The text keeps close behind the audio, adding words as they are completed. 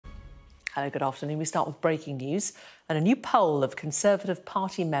Hello, good afternoon. We start with breaking news. And a new poll of Conservative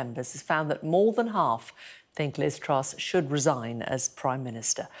Party members has found that more than half think Liz Truss should resign as Prime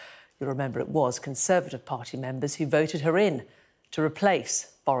Minister. You'll remember it was Conservative Party members who voted her in to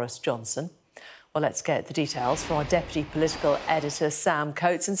replace Boris Johnson. Well, let's get the details from our Deputy Political Editor, Sam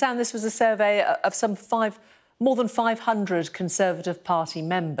Coates. And Sam, this was a survey of more than 500 Conservative Party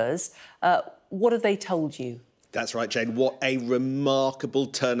members. What have they told you? That's right, Jane. What a remarkable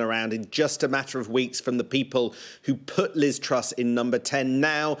turnaround in just a matter of weeks from the people who put Liz Truss in number 10.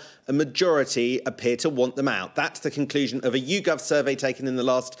 Now, a majority appear to want them out. That's the conclusion of a YouGov survey taken in the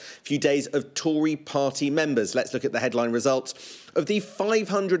last few days of Tory Party members. Let's look at the headline results. Of the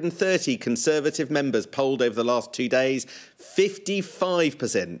 530 Conservative members polled over the last 2 days,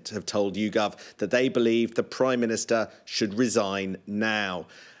 55% have told YouGov that they believe the Prime Minister should resign now.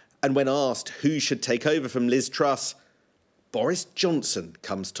 And when asked who should take over from Liz Truss, Boris Johnson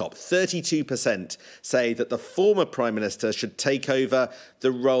comes top. 32% say that the former Prime Minister should take over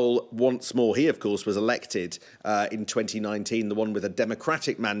the role once more. He, of course, was elected in 2019, the one with a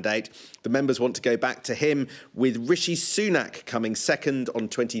Democratic mandate. The members want to go back to him, with Rishi Sunak coming second on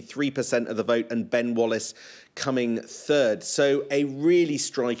 23% of the vote and Ben Wallace coming third. So a really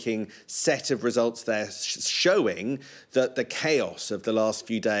striking set of results there, showing that the chaos of the last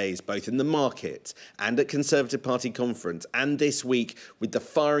few days, both in the market and at Conservative Party conference and this week with the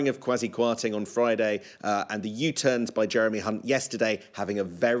firing of Kwasi Kwarteng on Friday and the U-turns by Jeremy Hunt yesterday, having a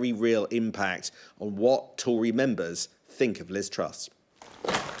very real impact on what Tory members think of Liz Truss.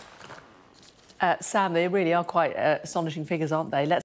 Sam, they really are quite astonishing figures, aren't they?